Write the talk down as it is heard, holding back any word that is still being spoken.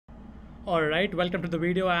Alright, welcome to the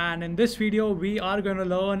video, and in this video we are going to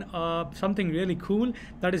learn something really cool,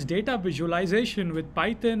 that is data visualization with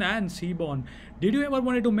Python and Seaborn. Did you ever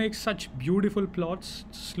wanted to make such beautiful plots?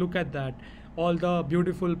 Just look at that. All the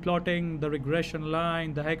beautiful plotting, the regression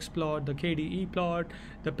line, the hex plot, the KDE plot,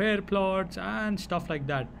 the pair plots and stuff like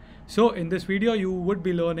that. So in this video you would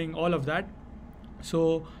be learning all of that.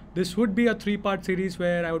 So this would be a three-part series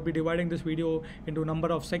where I would be dividing this video into a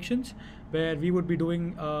number of sections where we would be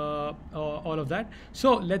doing all of that.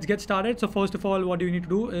 So let's get started. So first of all, what you need to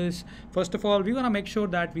do is, first of all, we're gonna make sure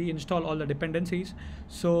that we install all the dependencies.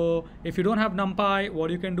 So if you don't have NumPy,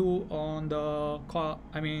 what you can do on the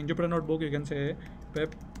Jupyter Notebook, you can say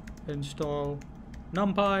pip install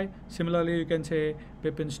NumPy. Similarly, you can say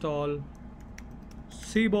pip install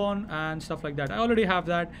Seaborn and stuff like that. I already have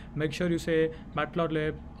that. Make sure you say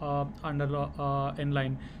matplotlib under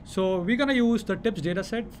inline. So we're gonna use the tips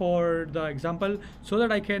dataset for the example so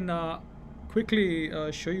that I can quickly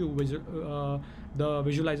show you the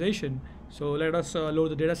visualization. So let us load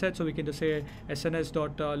the dataset. So we can just say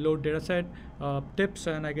sns.load dataset tips,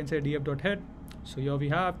 and I can say df.head. So here we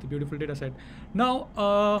have the beautiful dataset. Now,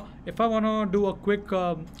 if I want to do a quick,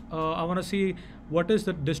 I want to see what is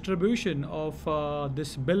the distribution of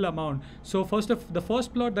this bill amount. So the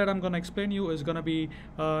first plot that I'm going to explain you is going to be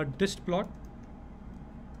dist plot.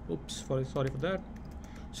 Oops, sorry for that.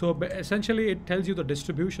 So essentially it tells you the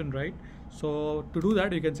distribution, right? So to do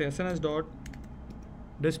that, you can say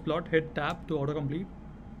sns.dist plot, hit tab to autocomplete.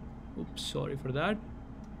 Oops, sorry for that.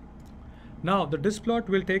 Now the dist plot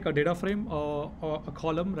will take a data frame or a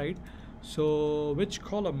column, right? So which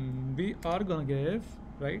column we are gonna give,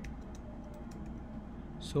 right?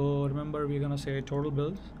 So remember, we're gonna say total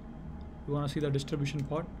bills. You wanna see the distribution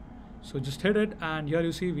part. So just hit it, and here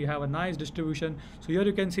you see we have a nice distribution. So here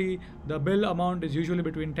you can see the bill amount is usually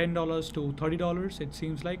between $10 to $30, it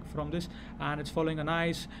seems like, from this, and it's following a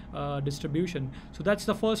nice distribution. So that's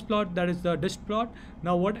the first plot, that is the dist plot.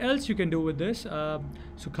 Now what else you can do with this? So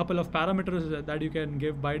a couple of parameters that you can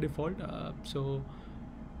give by default. So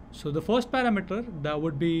the first parameter, that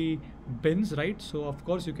would be bins, right? So of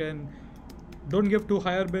course you can don't give too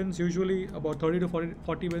higher bins. Usually about 30 to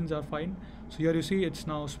 40 bins are fine. So here you see it's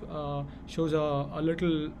now shows a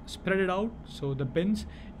little spread it out. So the bins,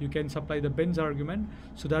 you can supply the bins argument.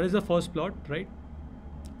 So that is the first plot, right?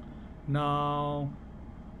 Now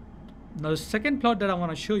the second plot that I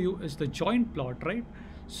want to show you is the joint plot, right?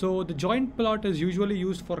 So the joint plot is usually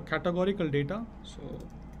used for categorical data. So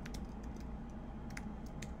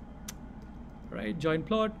right, joint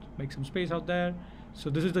plot, make some space out there. So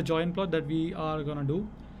this is the joint plot that we are gonna do.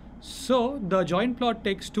 So the joint plot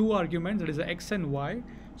takes two arguments, that is the x and y.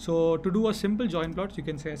 So to do a simple joint plot, you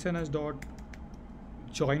can say sns.joint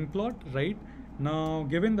plot, right? Now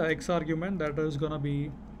given the x argument, that is gonna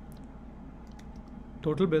be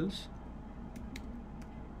total bills,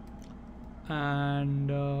 and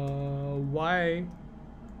y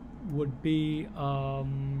would be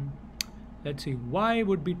let's see, y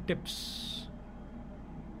would be tips,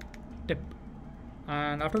 tip.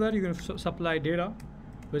 And after that, you can supply data,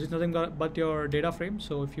 which is nothing but your data frame.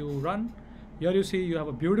 So if you run, here you see you have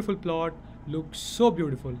a beautiful plot, looks so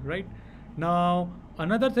beautiful, right? Now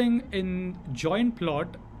another thing in joint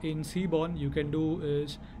plot in Seaborn you can do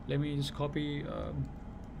is, let me just copy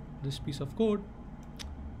this piece of code,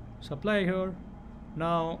 supply here.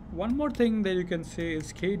 Now one more thing that you can say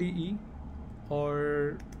is KDE,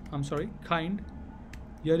 or I'm sorry, kind.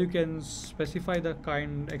 Here you can specify the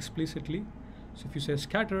kind explicitly. So if you say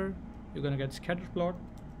scatter, you're gonna get scatter plot.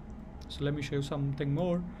 So let me show you something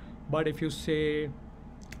more. But if you say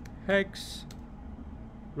hex,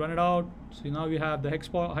 run it out. So now we have the hex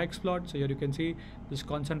plot. So here you can see this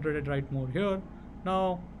concentrated right more here.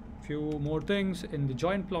 Now few more things in the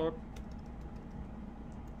joint plot.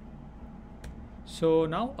 So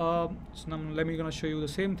now, let me gonna show you the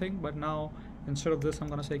same thing, but now instead of this, I'm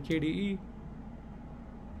gonna say KDE,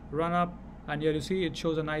 run up. And here you see it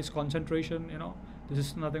shows a nice concentration. This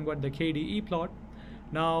is nothing but the KDE plot.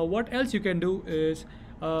 Now what else you can do is,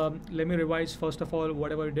 let me revise first of all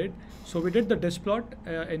whatever we did. So we did the dist plot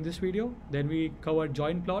in this video, then we covered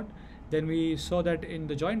joint plot, then we saw that in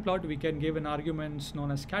the joint plot we can give an arguments known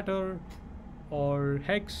as scatter or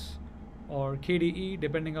hex or KDE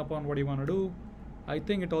depending upon what you want to do. I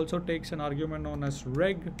think it also takes an argument known as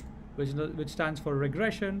reg, which stands for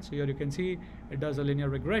regression. So here you can see it does a linear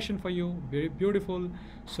regression for you. Very beautiful.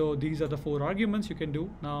 So these are the four arguments you can do.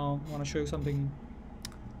 Now I want to show you something.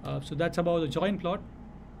 So that's about the joint plot.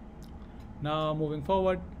 Now moving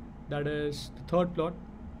forward, that is the third plot.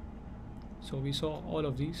 So we saw all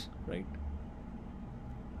of these, right?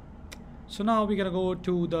 So now we're gonna go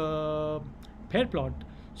to the pair plot.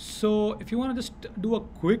 So if you want to just do a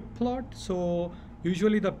quick plot, so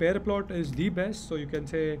usually the pair plot is the best. So you can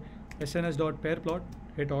say sns.pairplot,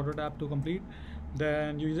 hit auto tab to complete.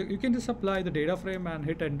 Then you can just apply the data frame and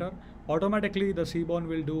hit enter. Automatically the Seaborn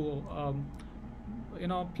will do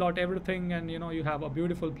plot everything, and you have a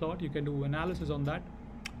beautiful plot. You can do analysis on that.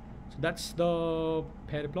 So that's the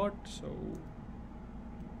pair plot. So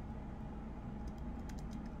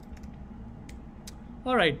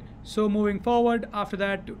all right, so moving forward, after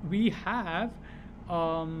that we have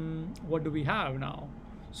what do we have now?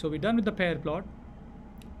 So we're done with the pair plot.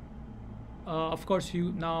 Of course,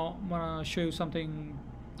 now I'm gonna show you something.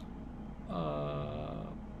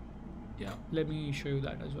 Yeah, let me show you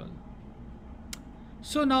that as well.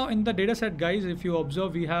 So now in the data set, guys, if you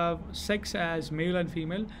observe, we have sex as male and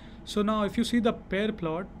female. So now if you see the pair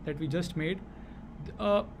plot that we just made,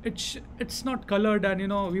 it's not colored, and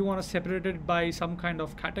we want to separate it by some kind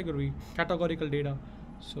of categorical data.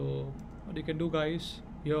 So what you can do, guys,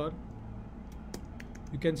 here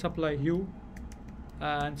you can supply hue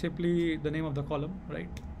and simply the name of the column, right,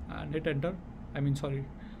 and hit enter.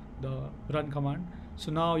 The run command.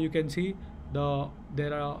 So now you can see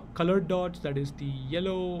there are colored dots, that is the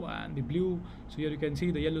yellow and the blue. So here you can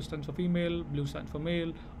see the yellow stands for female, blue stands for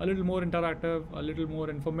male. A little more interactive, a little more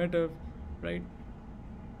informative, right?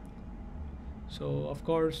 So of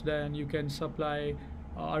course then you can supply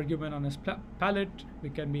argument on this palette. We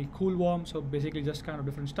can be cool, warm, so basically just kind of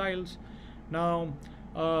different styles. Now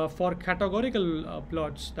for categorical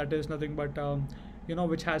plots, that is nothing but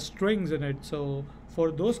which has strings in it. So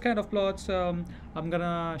for those kind of plots, I'm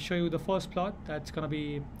gonna show you the first plot. That's gonna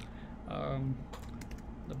be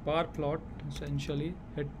the bar plot. Essentially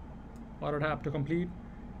hit auto tab to complete,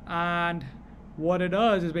 and what it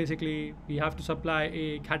does is basically we have to supply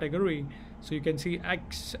a category. So you can see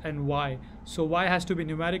X and Y. So Y has to be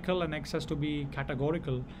numerical and X has to be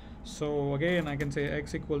categorical. So again, I can say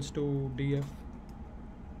X equals to df.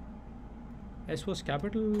 S was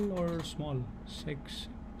capital or small? Sex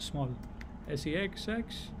small.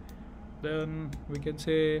 SEXX. Then we can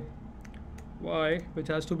say Y, which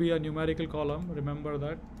has to be a numerical column. Remember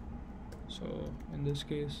that. So in this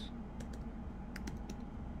case,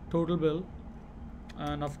 total bill,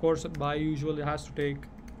 and of course by usually has to take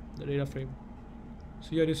the data frame. So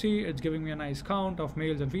here you see it's giving me a nice count of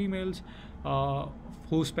males and females.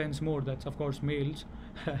 Who spends more? That's of course males.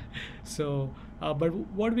 So but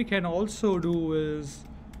what we can also do is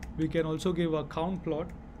we can also give a count plot.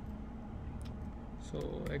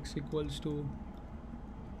 So X equals to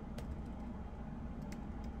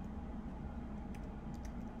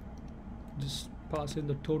just pass in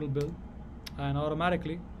the total bill, and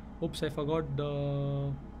automatically, oops, I forgot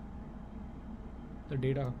the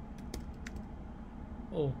data.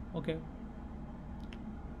 Oh, okay,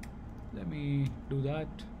 let me do that.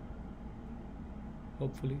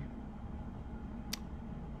 Hopefully,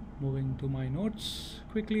 moving to my notes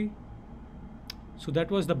quickly. So that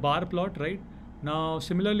was the bar plot, right? Now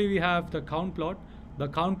similarly we have the count plot. The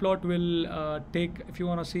count plot will take, if you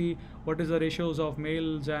want to see what is the ratios of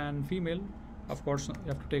males and female, of course you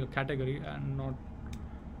have to take a category and not.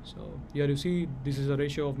 So here you see this is a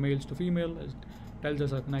ratio of males to female. It tells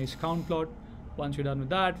us a nice count plot. Once you're done with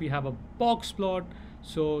that, we have a box plot.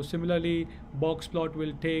 So similarly, box plot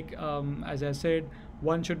will take, as I said,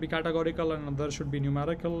 one should be categorical and another should be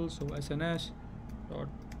numerical. So SNS dot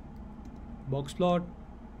box plot,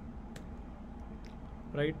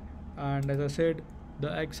 right? And as I said,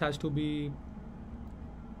 the X has to be,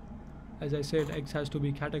 X has to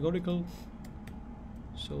be categorical.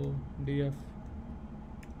 So df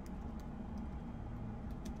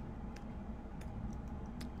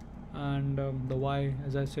and the Y,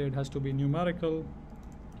 as I said, has to be numerical,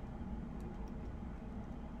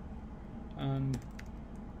 and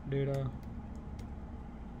data.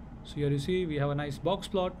 So here you see we have a nice box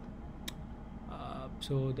plot.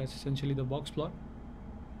 So that's essentially the box plot.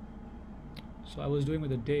 So I was doing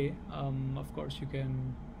with a day. Of course you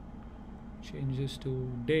can change this to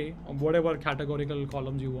day or whatever categorical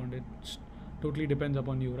columns you want. It totally depends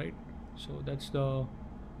upon you, right? So that's the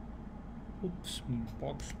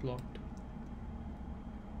box plot.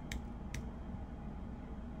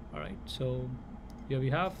 Alright, so here we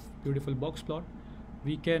have beautiful box plot.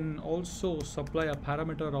 We can also supply a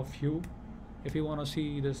parameter of hue if you want to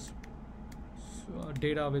see this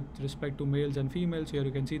data with respect to males and females. Here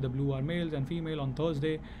you can see the blue are males and female on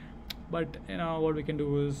Thursday. But what we can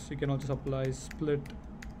do is we can also supply split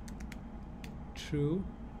true.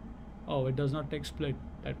 Oh, it does not take split.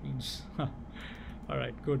 That means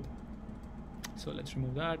alright, good. So let's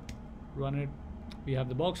remove that, run it. We have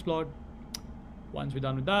the box plot. Once we're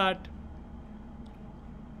done with that,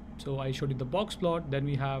 so I showed you the box plot, then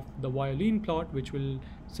we have the violin plot, which will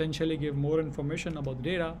essentially give more information about the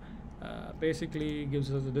data. Basically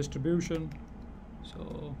gives us the distribution.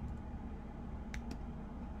 So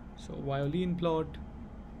violin plot,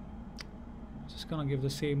 just gonna give the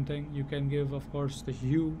same thing. You can give, of course, the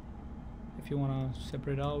hue if you want to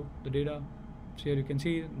separate out the data. So here you can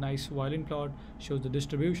see nice violin plot, shows the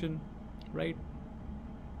distribution, right?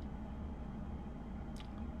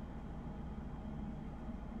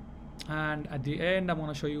 And at the end, I'm going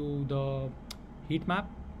to show you the heat map.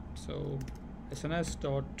 So SNS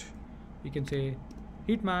dot, we can say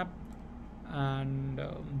heat map, and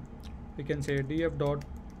we can say df dot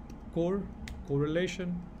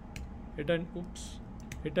correlation. Hit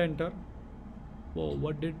enter. Whoa,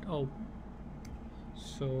 what did, oh,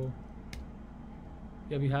 so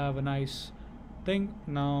yeah, we have a nice thing.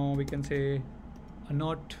 Now we can say a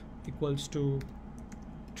not equals to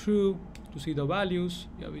true to see the values.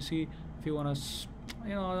 Yeah, we see if you want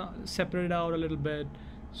to separate it out a little bit,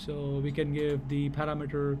 so we can give the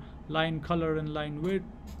parameter line color and line width.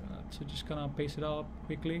 So just gonna paste it up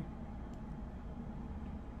quickly.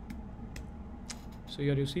 So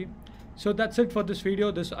here you see. So that's it for this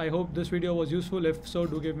video. I hope this video was useful. If so,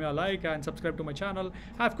 do give me a like and subscribe to my channel.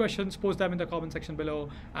 Have questions, post them in the comment section below,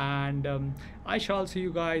 and I shall see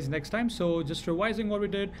you guys next time. So just revising what we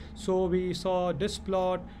did. So we saw disk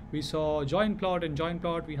plot, we saw join plot. In join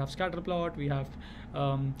plot we have scatter plot, we have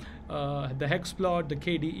the hex plot, the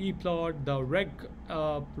KDE plot, the reg,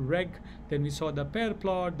 then we saw the pair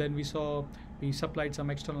plot, then we supplied some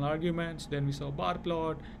external arguments, then we saw bar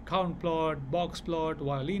plot, count plot, box plot,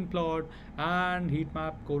 violin plot, and heat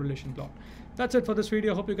map correlation plot. That's it for this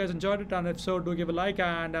video. Hope you guys enjoyed it, and if so, do give a like,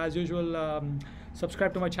 and as usual,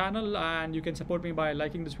 subscribe to my channel, and you can support me by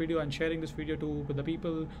liking this video and sharing this video with the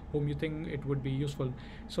people whom you think it would be useful.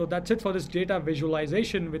 So that's it for this data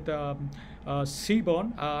visualization with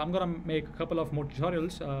Seaborn. I'm gonna make a couple of more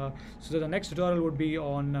tutorials. So the next tutorial would be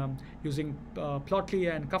on using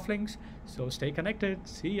Plotly and cufflinks. So stay connected.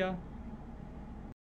 See ya.